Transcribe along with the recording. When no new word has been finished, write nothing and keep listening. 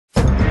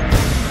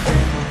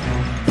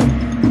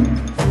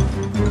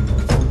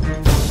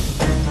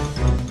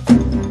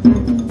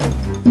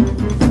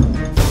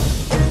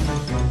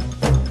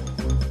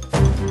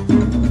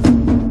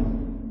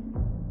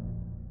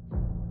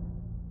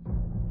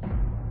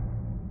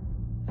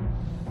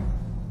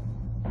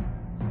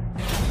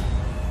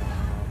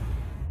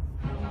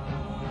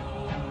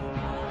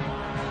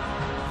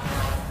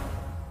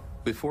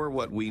Before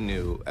what we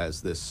knew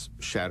as this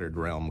shattered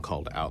realm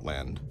called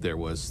Outland, there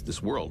was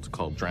this world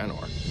called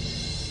Draenor.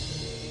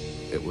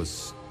 It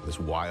was this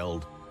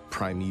wild,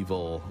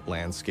 primeval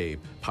landscape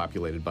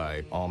populated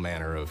by all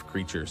manner of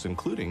creatures,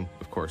 including,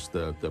 of course,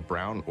 the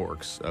brown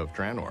orcs of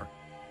Draenor.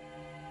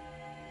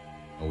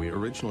 We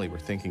originally were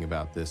thinking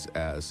about this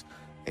as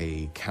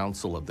a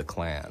council of the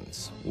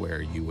clans,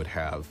 where you would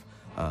have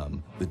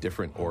the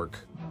different orc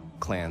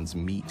clans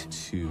meet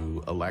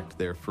to elect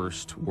their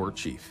first war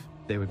chief.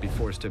 They would be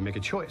forced to make a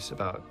choice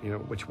about,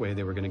 which way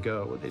they were going to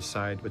go. Would they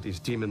side with these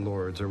demon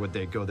lords, or would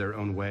they go their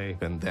own way?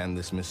 And then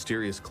this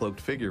mysterious cloaked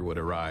figure would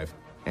arrive,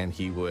 and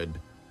he would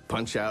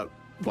punch out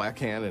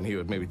Blackhand, and he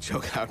would maybe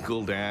choke out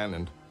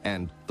Gul'dan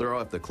and throw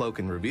up the cloak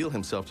and reveal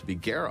himself to be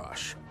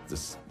Garrosh,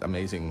 this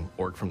amazing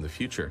orc from the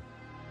future.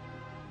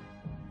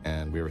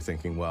 And we were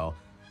thinking, well,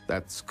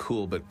 that's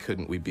cool, but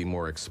couldn't we be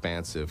more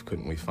expansive?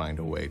 Couldn't we find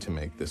a way to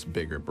make this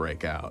bigger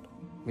break out?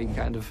 We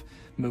kind of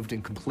moved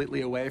in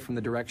completely away from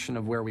the direction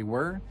of where we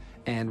were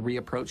and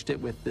reapproached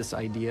it with this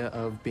idea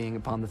of being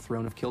upon the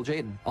throne of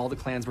Kil'jaeden. All the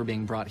clans were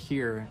being brought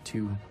here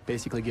to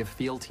basically give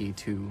fealty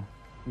to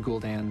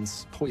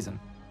Gul'dan's poison.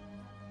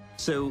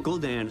 So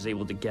Gul'dan was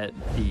able to get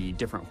the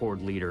different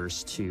horde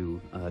leaders to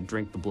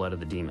drink the blood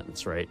of the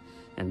demons, right?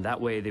 And that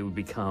way they would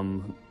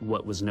become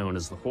what was known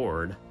as the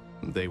Horde.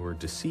 They were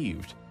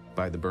deceived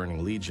by the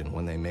Burning Legion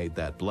when they made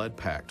that blood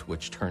pact,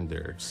 which turned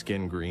their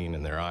skin green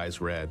and their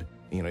eyes red.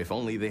 If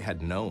only they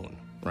had known,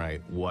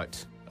 right,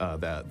 what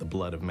the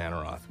blood of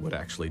Manaroth would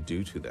actually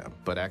do to them.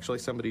 But actually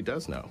somebody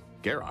does know.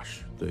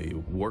 Garrosh, the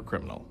war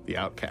criminal, the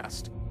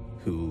outcast,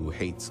 who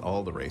hates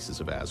all the races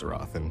of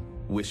Azeroth and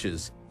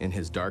wishes in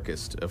his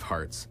darkest of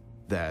hearts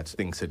that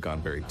things had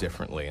gone very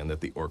differently and that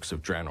the orcs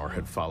of Draenor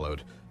had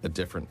followed a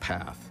different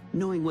path.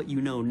 Knowing what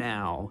you know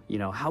now,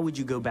 how would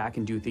you go back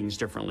and do things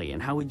differently?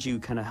 And how would you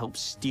kind of help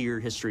steer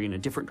history in a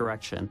different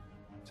direction?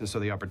 And so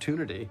the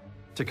opportunity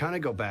to kind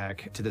of go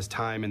back to this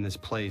time and this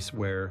place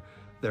where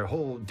their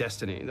whole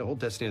destiny, the whole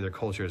destiny of their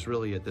culture is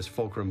really at this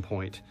fulcrum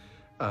point,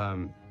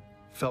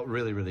 felt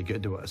really, really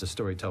good to us as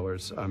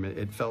storytellers.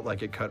 It felt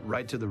like it cut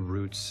right to the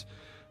roots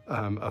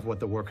of what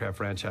the Warcraft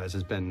franchise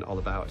has been all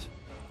about.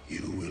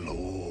 You will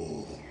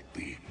all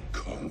be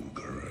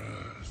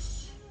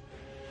conquerors.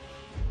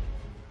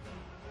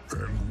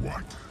 And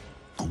what,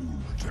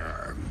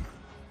 Gul'dan,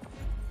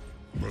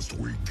 must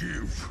we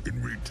give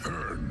in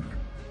return?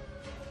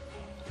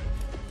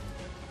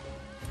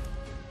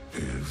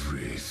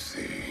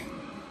 Everything.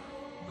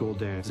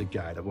 Gul'dan is a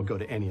guy that will go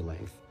to any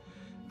length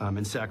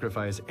and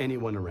sacrifice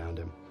anyone around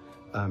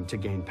him to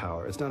gain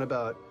power. It's not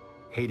about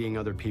hating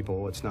other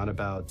people. It's not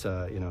about,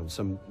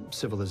 some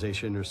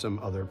civilization or some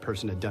other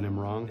person had done him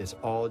wrong. It's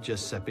all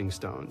just stepping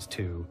stones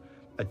to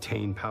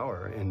attain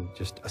power and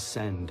just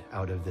ascend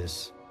out of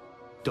this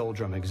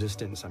doldrum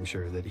existence, I'm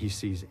sure, that he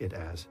sees it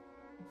as.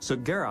 So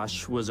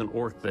Garrosh was an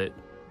orc that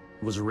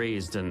was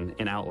raised in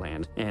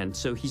Outland, and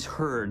so he's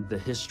heard the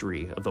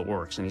history of the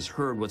orcs, and he's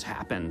heard what's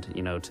happened,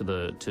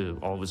 to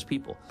all of his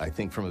people. I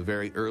think from a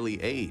very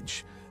early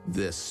age,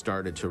 this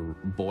started to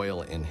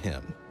boil in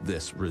him,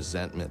 this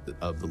resentment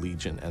of the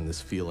Legion and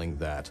this feeling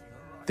that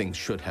things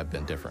should have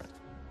been different.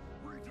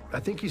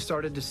 I think he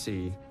started to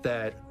see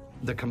that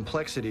the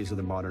complexities of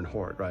the modern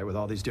Horde, right, with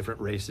all these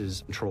different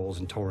races, trolls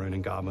and Tauren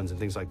and goblins and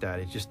things like that,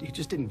 he just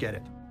didn't get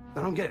it.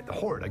 I don't get it. The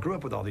Horde, I grew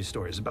up with all these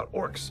stories about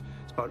orcs.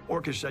 It's about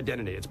orcish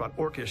identity. It's about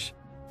orcish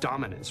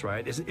dominance,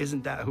 right?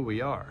 Isn't that who we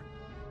are?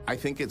 I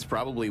think it's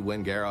probably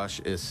when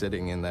Garrosh is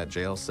sitting in that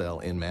jail cell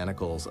in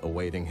manacles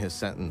awaiting his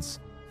sentence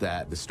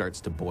that this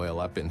starts to boil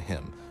up in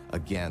him.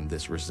 Again,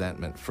 this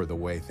resentment for the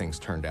way things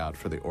turned out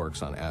for the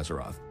orcs on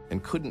Azeroth.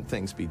 And couldn't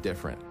things be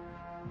different?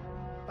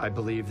 I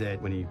believe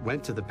that when he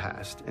went to the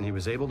past and he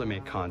was able to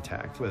make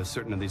contact with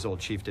certain of these old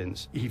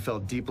chieftains, he fell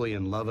deeply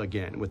in love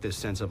again with this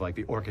sense of like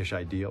the orcish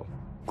ideal.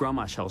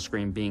 Grommash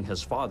Hellscream, being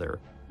his father,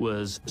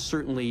 was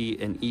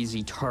certainly an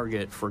easy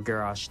target for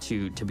Garrosh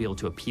to be able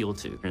to appeal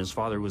to. And his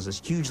father was this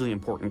hugely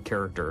important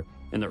character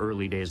in the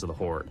early days of the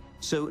Horde.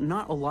 So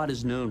not a lot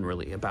is known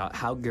really about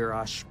how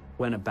Garrosh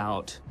went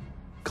about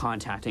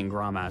contacting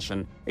Grommash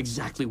and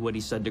exactly what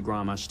he said to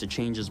Grommash to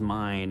change his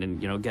mind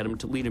and get him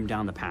to lead him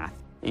down the path.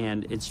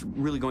 And it's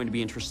really going to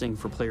be interesting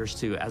for players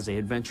to, as they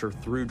adventure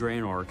through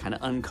Draenor, kind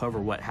of uncover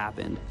what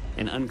happened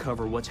and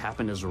uncover what's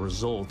happened as a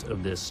result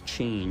of this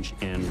change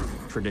in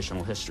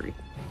traditional history.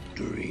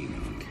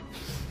 Drink,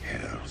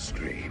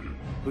 Hellscream.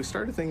 We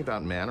started thinking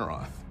about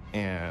Manaroth,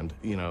 and,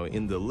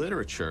 in the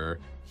literature,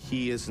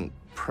 he isn't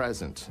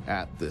present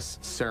at this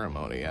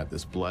ceremony, at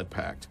this blood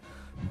pact.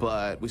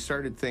 But we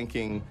started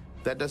thinking,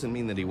 that doesn't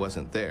mean that he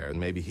wasn't there. And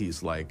maybe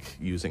he's like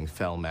using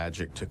fell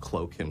magic to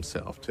cloak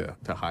himself, to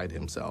hide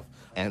himself.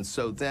 And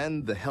so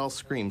then the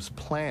Hellscream's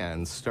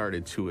plans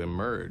started to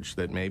emerge,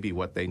 that maybe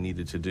what they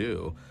needed to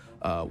do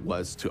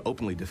was to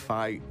openly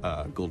defy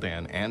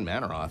Gul'dan and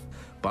Manaroth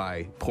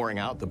by pouring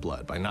out the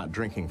blood, by not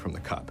drinking from the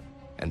cup,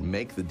 and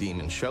make the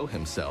demon show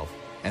himself,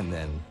 and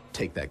then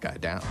take that guy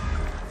down.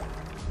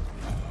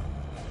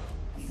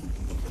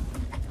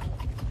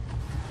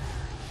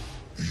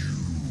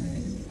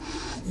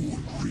 You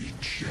would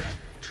reach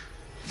Reject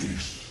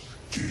this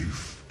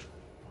gift.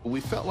 We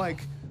felt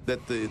like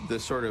that the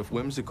sort of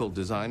whimsical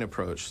design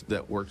approach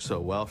that worked so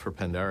well for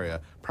Pandaria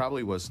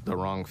probably was the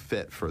wrong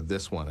fit for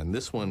this one. And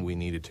this one we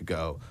needed to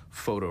go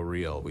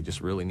photoreal. We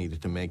just really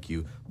needed to make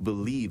you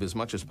believe as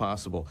much as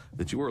possible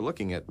that you were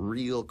looking at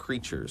real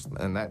creatures.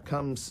 And that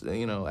comes,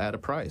 you know, at a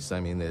price. I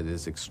mean, it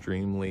is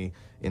extremely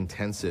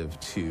intensive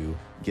to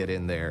get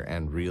in there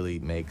and really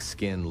make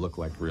skin look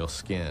like real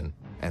skin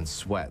and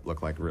sweat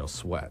look like real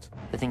sweat.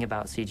 The thing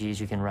about CG is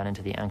you can run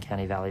into the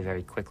uncanny valley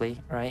very quickly,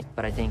 right?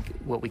 But I think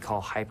what we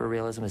call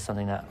hyperrealism is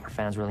something that our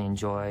fans really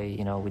enjoy.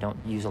 You know, we don't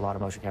use a lot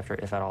of motion capture,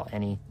 if at all,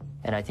 any.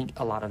 And I think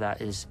a lot of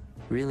that is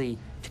really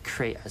to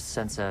create a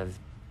sense of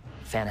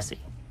fantasy.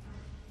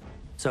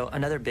 So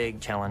another big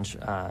challenge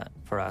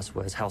for us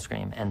was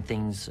Hellscream, and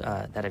things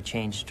that have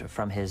changed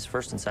from his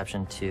first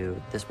inception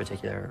to this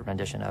particular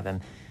rendition of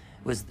him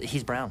was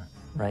he's brown,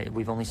 right?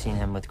 We've only seen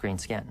him with green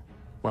skin.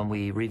 When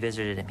we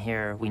revisited him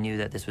here, we knew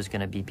that this was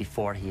going to be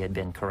before he had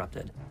been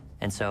corrupted.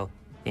 And so,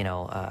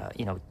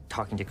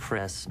 talking to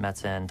Chris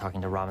Metzen,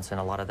 talking to Robinson,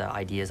 a lot of the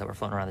ideas that were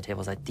floating around the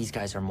table is that these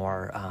guys are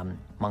more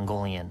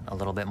Mongolian, a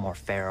little bit more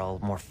feral,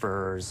 more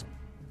furs,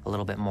 a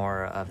little bit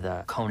more of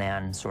the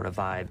Conan sort of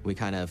vibe. We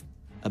kind of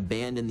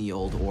abandoned the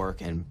old orc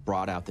and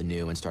brought out the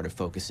new and started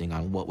focusing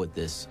on what would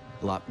this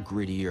a lot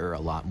grittier,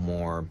 a lot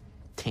more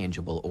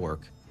tangible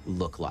orc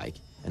look like.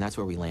 And that's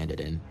where we landed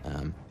in.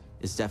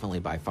 It's definitely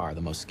by far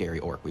the most scary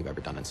orc we've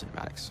ever done in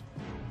cinematics.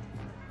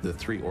 The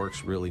three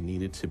orcs really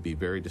needed to be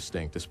very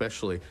distinct,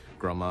 especially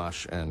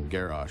Grommash and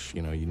Garrosh.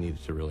 You know, you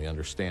needed to really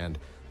understand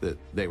that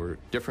they were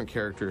different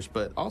characters,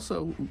 but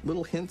also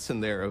little hints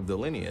in there of the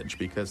lineage,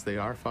 because they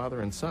are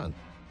father and son,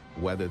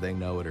 whether they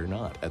know it or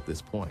not at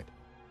this point.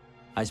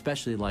 I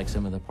especially like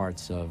some of the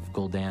parts of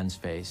Gul'dan's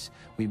face.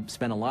 We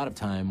spent a lot of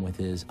time with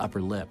his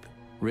upper lip,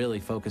 really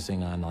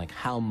focusing on like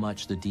how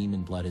much the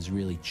demon blood has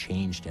really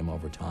changed him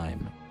over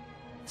time.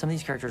 Some of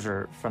these characters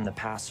are from the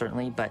past,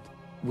 certainly, but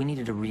we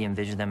needed to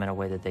re-envision them in a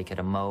way that they could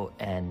emote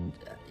and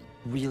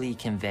really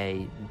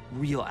convey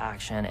real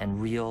action and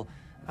real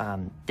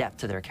depth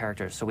to their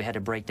characters. So we had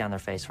to break down their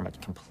face from a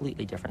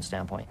completely different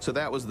standpoint. So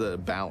that was the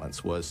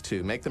balance, was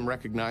to make them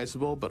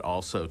recognizable, but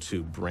also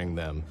to bring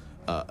them,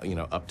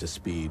 up to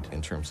speed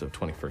in terms of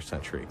 21st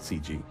century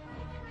CG.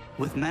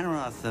 With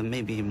Manaroth,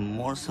 maybe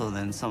more so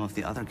than some of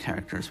the other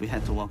characters, we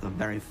had to walk a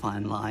very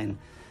fine line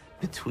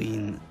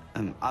between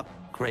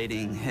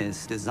upgrading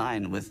his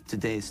design with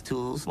today's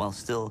tools while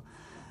still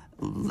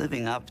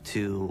living up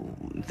to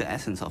the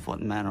essence of what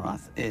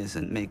Manaroth is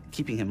and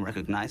keeping him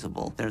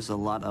recognizable. There's a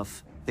lot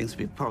of things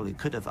we probably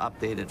could have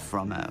updated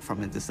from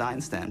a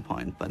design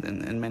standpoint, but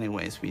in many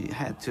ways we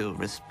had to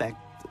respect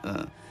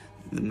the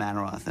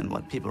Manaroth and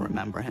what people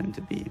remember him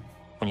to be.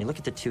 When you look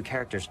at the two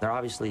characters, they're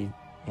obviously,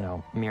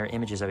 mirror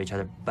images of each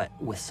other, but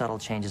with subtle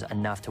changes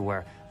enough to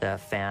where the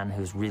fan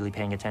who's really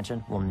paying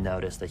attention will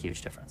notice the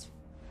huge difference.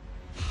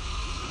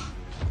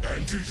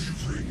 And did you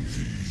bring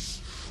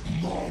these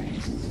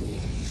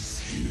mongrels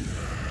here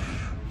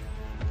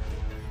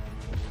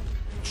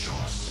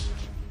just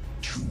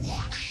to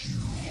watch you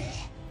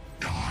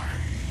die?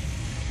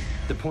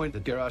 The point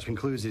that Garrosh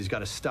concludes is he's got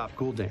to stop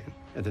Gul'dan,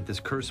 and that this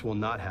curse will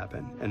not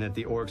happen, and that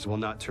the orcs will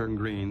not turn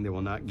green, they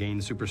will not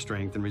gain super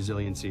strength and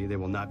resiliency, they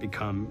will not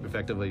become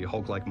effectively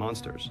Hulk-like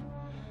monsters.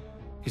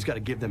 He's got to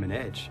give them an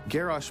edge.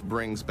 Garrosh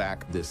brings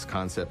back this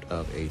concept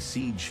of a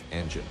siege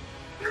engine.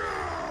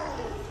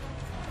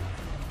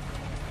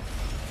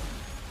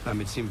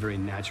 It seemed very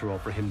natural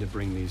for him to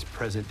bring these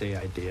present-day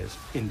ideas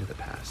into the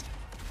past,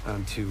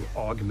 to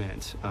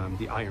augment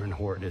the Iron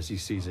Horde as he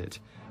sees it,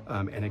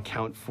 and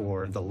account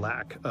for the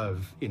lack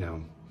of,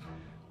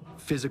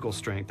 physical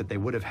strength that they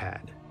would have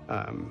had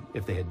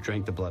if they had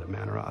drank the blood of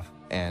Manaroth.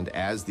 And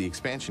as the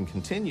expansion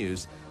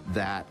continues,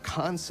 that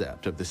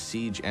concept of the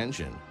siege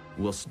engine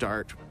will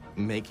start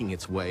making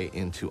its way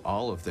into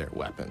all of their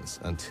weapons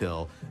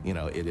until,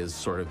 it is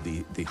sort of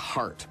the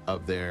heart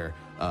of their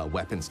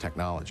weapons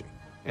technology.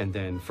 And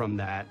then from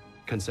that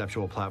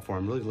conceptual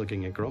platform, really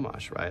looking at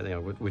Grommash, right?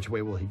 Which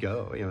way will he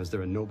go? Is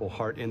there a noble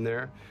heart in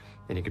there?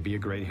 And he could be a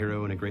great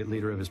hero and a great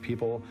leader of his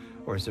people?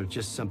 Or is there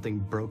just something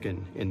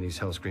broken in these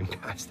Hellscream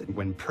guys that,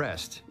 when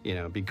pressed,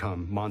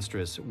 become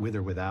monstrous with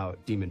or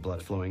without demon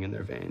blood flowing in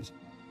their veins?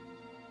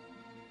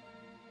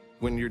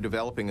 When you're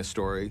developing a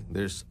story,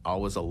 there's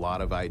always a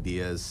lot of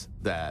ideas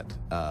that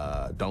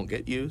don't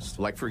get used.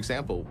 Like, for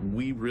example,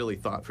 we really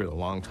thought for a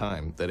long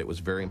time that it was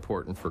very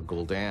important for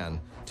Gul'dan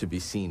to be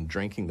seen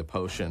drinking the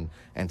potion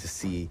and to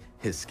see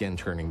his skin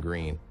turning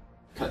green.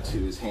 Cut to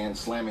his hand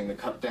slamming the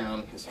cup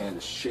down. His hand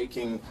is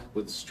shaking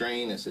with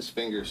strain as his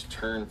fingers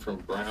turn from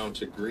brown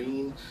to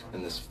green,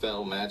 and this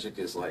fell magic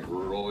is like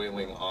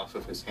roiling off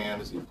of his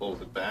hand as he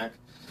pulls it back.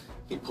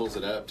 He pulls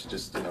it up to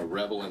just,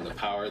 revel in the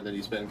power that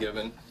he's been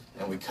given.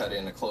 And we cut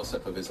in a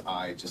close-up of his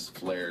eye just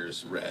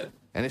flares red.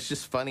 And it's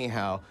just funny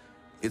how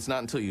it's not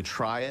until you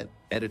try it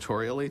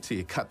editorially till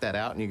you cut that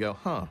out and you go,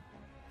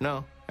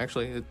 no,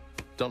 actually,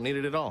 don't need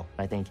it at all.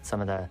 I think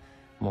some of the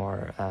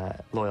more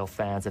loyal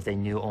fans, if they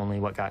knew only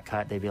what got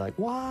cut, they'd be like,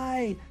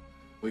 why?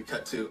 We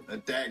cut to a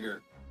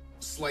dagger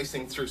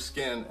slicing through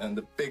skin, and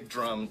the big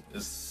drum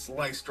is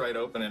sliced right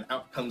open, and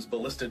out comes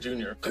Ballista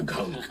Jr.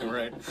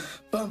 Right?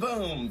 Boom,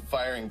 boom!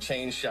 Firing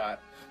chain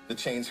shot. The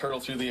chains hurtle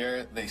through the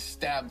air. They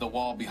stab the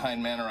wall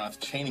behind Manaroth,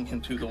 chaining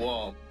him to the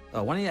wall.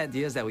 One of the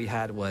ideas that we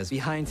had was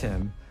behind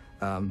him,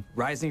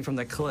 rising from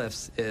the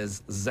cliffs,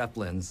 is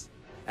zeppelins.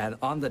 And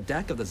on the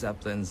deck of the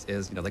zeppelins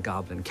is, the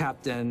goblin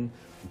captain,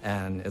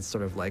 and it's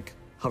sort of like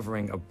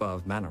hovering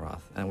above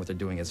Manaroth. And what they're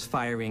doing is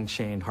firing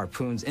chained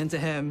harpoons into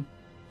him.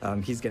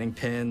 He's getting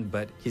pinned,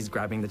 but he's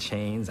grabbing the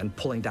chains and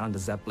pulling down the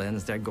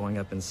zeppelins. They're going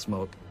up in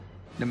smoke.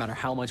 No matter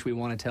how much we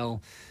want to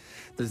tell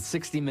the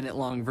 60-minute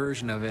long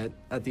version of it,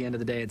 at the end of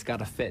the day, it's got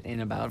to fit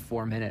in about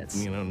 4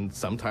 minutes.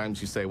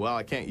 Sometimes you say, well,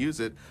 I can't use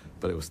it,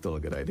 but it was still a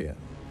good idea.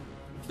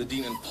 The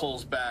demon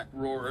pulls back,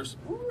 roars,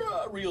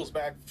 reels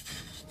back,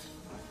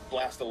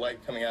 blast of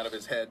light coming out of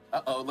his head.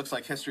 Uh-oh, it looks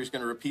like history's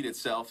going to repeat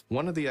itself.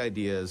 One of the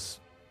ideas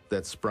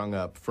that sprung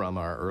up from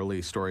our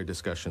early story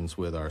discussions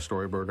with our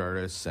storyboard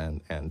artists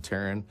and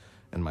Taryn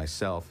and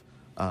myself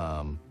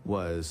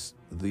was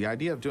the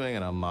idea of doing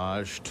an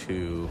homage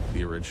to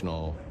the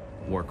original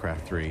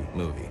Warcraft 3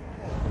 movie.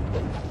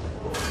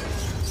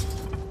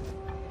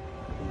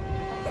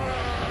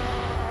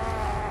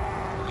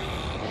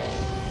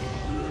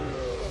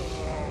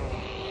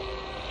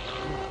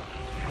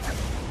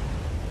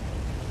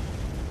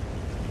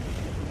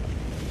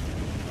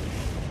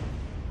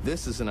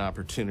 This is an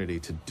opportunity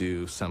to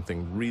do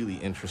something really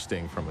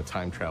interesting from a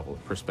time travel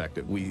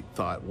perspective. We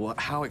thought, well,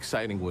 how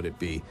exciting would it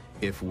be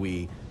if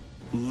we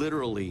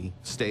literally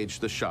staged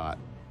the shot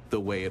the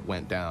way it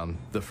went down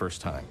the first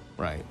time,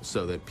 right?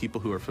 So that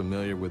people who are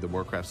familiar with the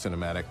Warcraft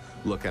cinematic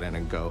look at it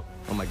and go,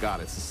 oh my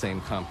God, it's the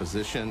same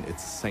composition,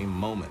 it's the same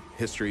moment.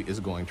 History is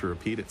going to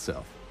repeat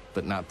itself,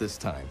 but not this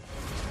time.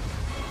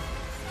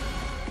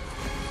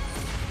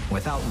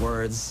 Without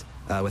words,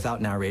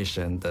 without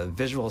narration, the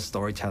visual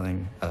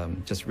storytelling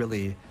just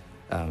really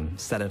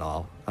said it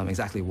all,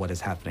 exactly what is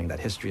happening, that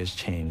history has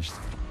changed.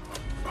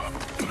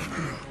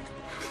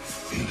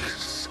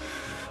 This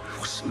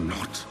was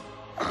not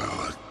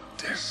our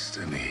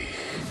destiny.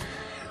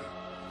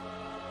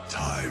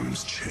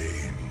 Times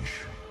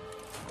change.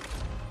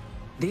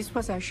 This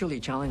was actually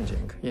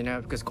challenging,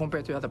 because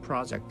compared to other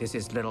projects, this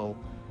is a little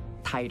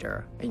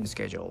tighter in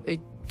schedule. It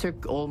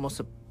took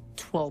almost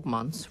 12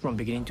 months from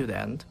beginning to the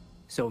end.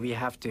 So we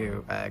have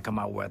to come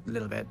out with a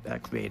little bit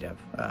creative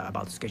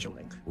about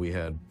scheduling. We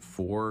had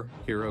 4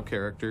 hero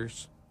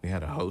characters. We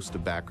had a host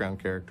of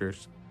background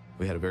characters.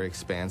 We had a very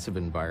expansive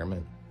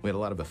environment. We had a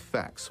lot of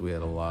effects. We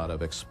had a lot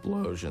of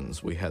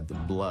explosions. We had the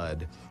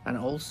blood. And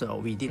also,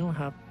 we didn't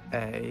have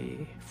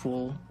a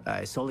full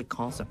solid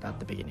concept at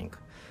the beginning.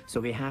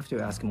 So we have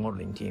to ask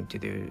modeling team to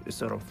do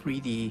sort of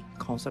 3D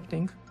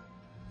concepting.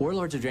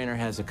 Warlords of Draenor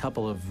has a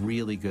couple of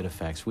really good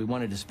effects. We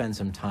wanted to spend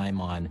some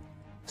time on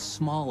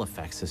small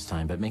effects this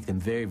time, but make them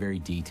very, very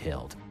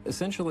detailed.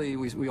 Essentially,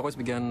 we always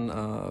begin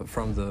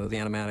from the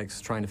animatics,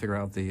 trying to figure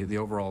out the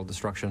overall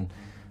destruction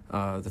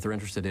that they're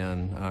interested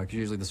in. Because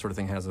usually this sort of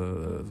thing has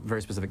a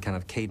very specific kind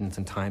of cadence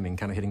and timing,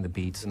 kind of hitting the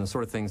beats. And the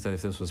sort of things that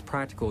if this was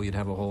practical, you'd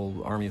have a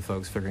whole army of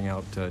folks figuring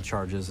out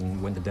charges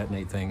and when to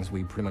detonate things.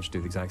 We pretty much do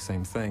the exact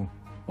same thing,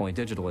 only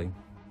digitally.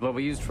 What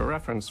we used for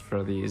reference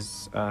for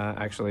these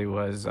actually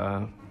was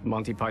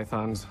Monty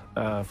Python's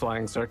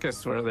Flying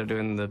Circus, where they're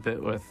doing the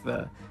bit with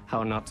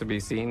how not to be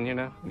seen,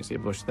 You see a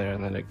bush there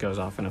and then it goes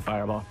off in a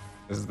fireball.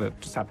 That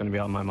just happened to be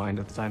on my mind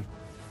at the time.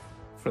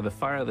 For the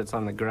fire that's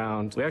on the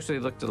ground, we actually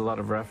looked at a lot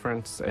of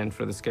reference and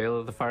for the scale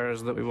of the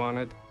fires that we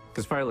wanted,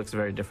 because fire looks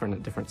very different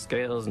at different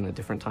scales and at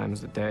different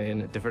times of day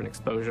and at different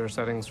exposure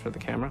settings for the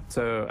camera.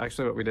 So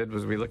actually what we did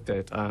was we looked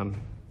at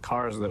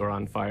cars that were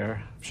on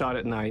fire, shot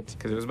at night,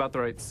 because it was about the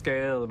right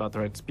scale, about the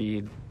right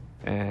speed,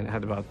 and it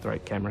had about the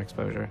right camera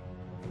exposure.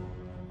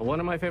 One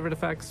of my favorite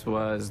effects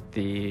was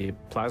the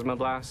plasma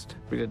blast.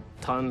 We did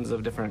tons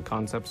of different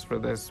concepts for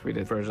this. We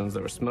did versions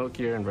that were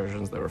smokier and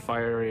versions that were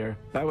fierier.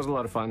 That was a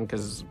lot of fun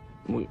because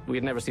we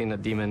had never seen a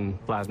demon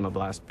plasma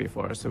blast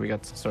before, so we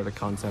got to sort of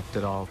concept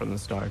it all from the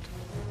start.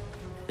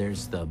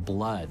 There's the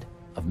blood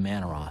of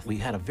Manaroth. We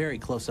had a very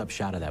close-up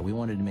shot of that. We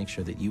wanted to make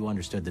sure that you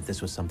understood that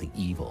this was something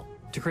evil.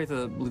 To create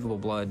the believable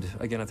blood,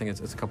 again, I think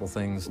it's a couple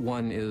things.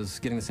 One is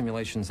getting the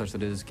simulation such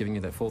that it is giving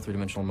you that full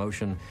three-dimensional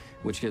motion,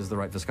 which gives the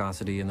right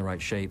viscosity and the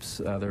right shapes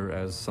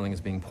as something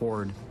is being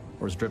poured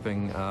or is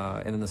dripping.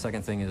 And then the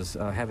second thing is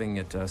having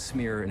it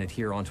smear and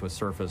adhere onto a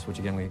surface, which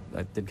again,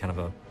 I did kind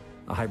of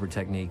a hybrid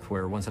technique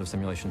where one set of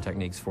simulation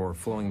techniques for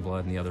flowing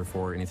blood and the other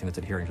for anything that's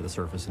adhering to the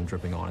surface and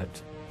dripping on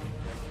it.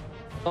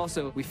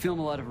 Also, we film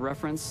a lot of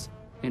reference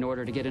in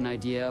order to get an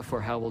idea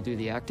for how we'll do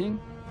the acting.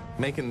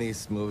 Making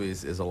these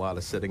movies is a lot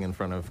of sitting in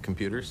front of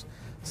computers,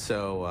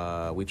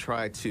 so we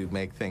try to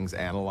make things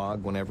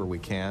analog whenever we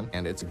can,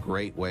 and it's a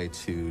great way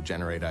to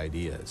generate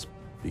ideas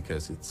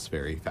because it's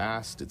very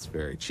fast, it's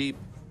very cheap,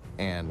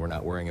 and we're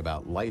not worrying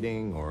about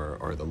lighting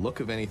or the look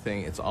of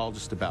anything. It's all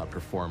just about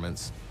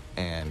performance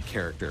and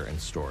character and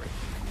story.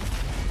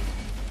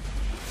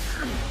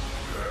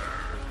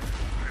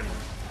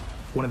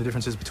 One of the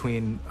differences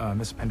between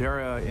Miss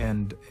Pandera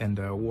and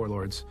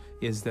Warlords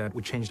is that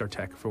we changed our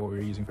tech for what we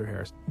were using for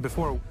hairs.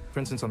 Before, for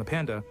instance, on the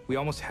Panda, we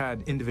almost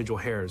had individual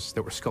hairs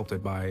that were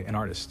sculpted by an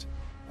artist,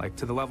 like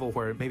to the level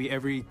where maybe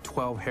every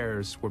 12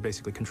 hairs were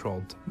basically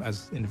controlled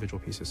as individual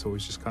pieces. So it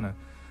was just kind of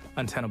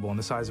untenable, and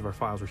the size of our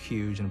files were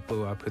huge, and it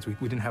blew up because we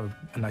didn't have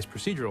a nice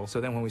procedural. So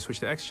then when we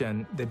switched to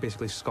X-Gen, they'd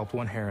basically sculpt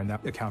one hair, and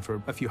that account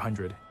for a few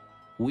hundred.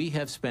 We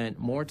have spent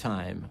more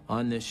time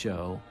on this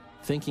show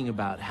thinking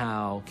about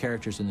how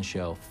characters in the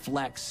show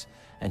flex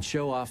and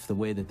show off the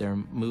way that they're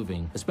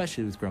moving,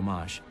 especially with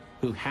Grommash,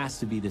 who has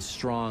to be this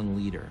strong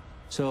leader.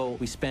 So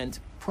we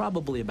spent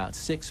probably about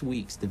 6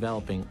 weeks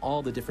developing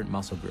all the different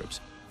muscle groups,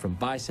 from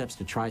biceps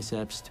to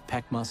triceps to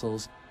pec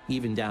muscles,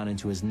 even down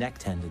into his neck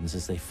tendons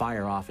as they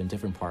fire off in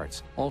different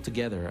parts.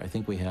 Altogether, I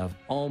think we have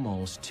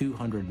almost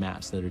 200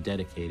 maps that are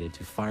dedicated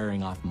to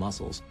firing off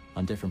muscles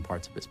on different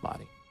parts of his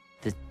body.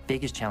 The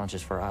biggest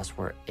challenges for us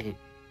were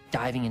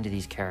diving into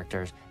these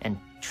characters and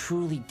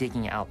truly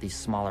digging out these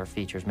smaller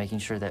features, making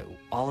sure that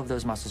all of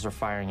those muscles are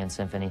firing in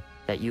symphony,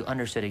 that you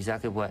understood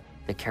exactly what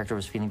the character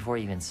was feeling before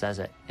he even says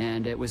it.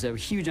 And it was a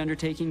huge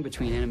undertaking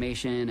between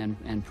animation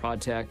and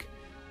prod tech,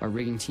 our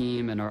rigging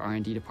team, and our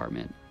R&D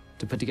department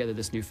to put together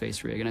this new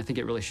face rig. And I think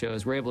it really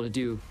shows we're able to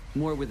do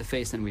more with the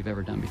face than we've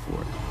ever done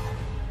before.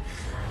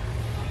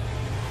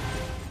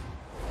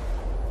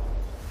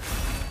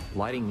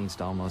 Lighting needs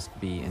to almost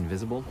be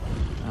invisible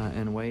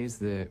in ways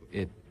that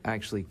it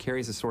actually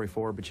carries the story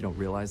forward, but you don't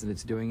realize that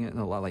it's doing it.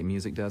 And a lot like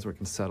music does, where it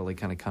can subtly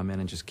kind of come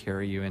in and just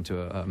carry you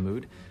into a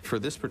mood. For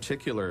this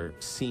particular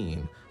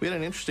scene, we had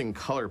an interesting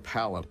color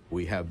palette.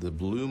 We have the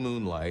blue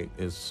moonlight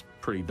is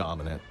pretty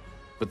dominant,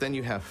 but then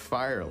you have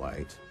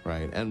firelight,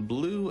 right? And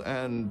blue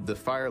and the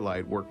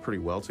firelight work pretty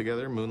well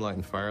together, moonlight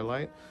and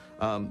firelight.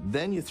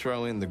 Then you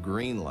throw in the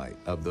green light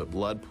of the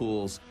blood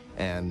pools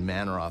and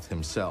Mannoroth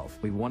himself.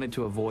 We wanted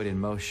to avoid in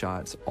most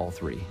shots all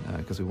three,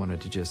 because we wanted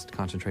to just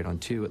concentrate on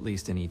 2 at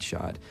least in each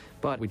shot.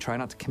 But we try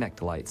not to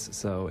connect lights,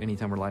 so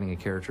anytime we're lighting a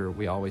character,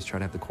 we always try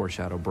to have the core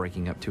shadow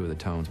breaking up 2 of the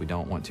tones. We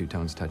don't want 2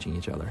 tones touching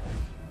each other.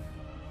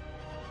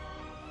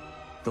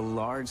 The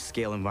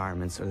large-scale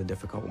environments are the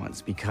difficult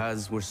ones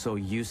because we're so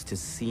used to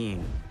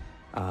seeing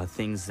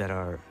things that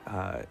are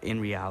in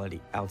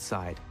reality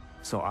outside.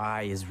 So our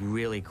eye is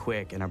really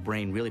quick and our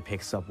brain really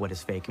picks up what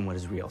is fake and what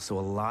is real. So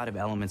a lot of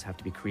elements have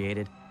to be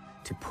created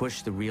to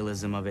push the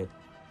realism of it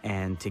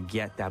and to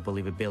get that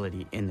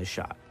believability in the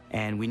shot.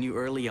 And we knew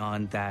early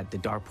on that the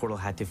Dark Portal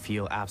had to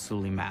feel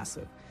absolutely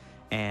massive.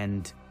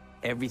 And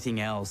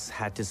everything else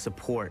had to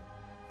support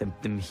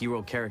the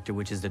hero character,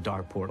 which is the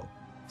Dark Portal.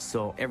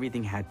 So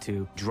everything had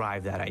to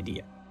drive that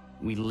idea.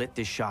 We lit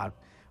this shot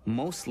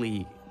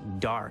mostly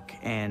dark,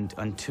 and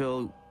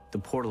until the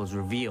portal is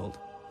revealed,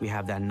 we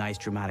have that nice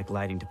dramatic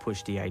lighting to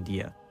push the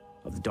idea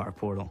of the Dark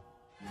Portal.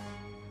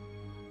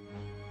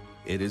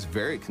 It is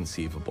very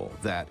conceivable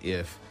that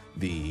if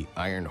the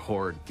Iron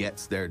Horde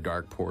gets their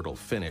Dark Portal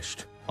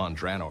finished on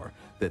Draenor,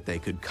 that they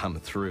could come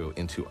through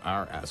into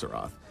our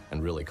Azeroth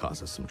and really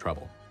cause us some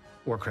trouble.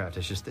 Warcraft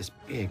is just this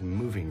big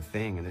moving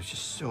thing, and there's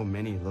just so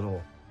many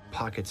little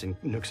pockets and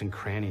nooks and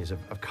crannies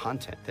of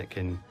content that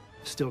can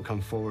still come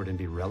forward and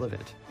be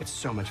relevant. It's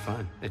so much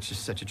fun. It's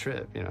just such a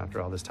trip, you know,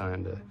 after all this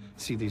time to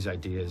see these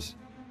ideas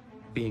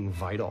being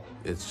vital.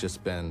 It's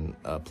just been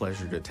a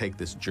pleasure to take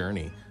this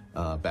journey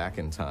back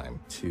in time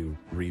to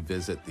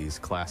revisit these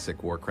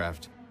classic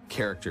Warcraft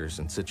characters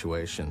and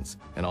situations,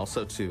 and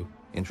also to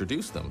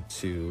introduce them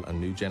to a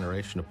new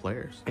generation of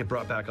players. It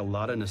brought back a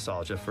lot of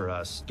nostalgia for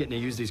us, getting to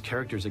use these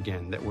characters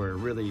again that were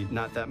really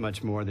not that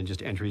much more than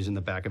just entries in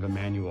the back of a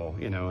manual,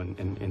 you know,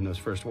 in those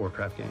first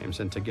Warcraft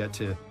games, and to get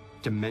to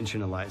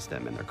dimensionalize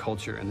them and their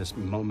culture in this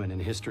moment in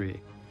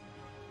history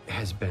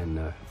has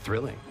been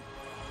thrilling.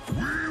 We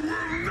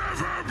will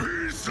never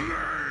be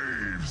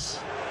slaves!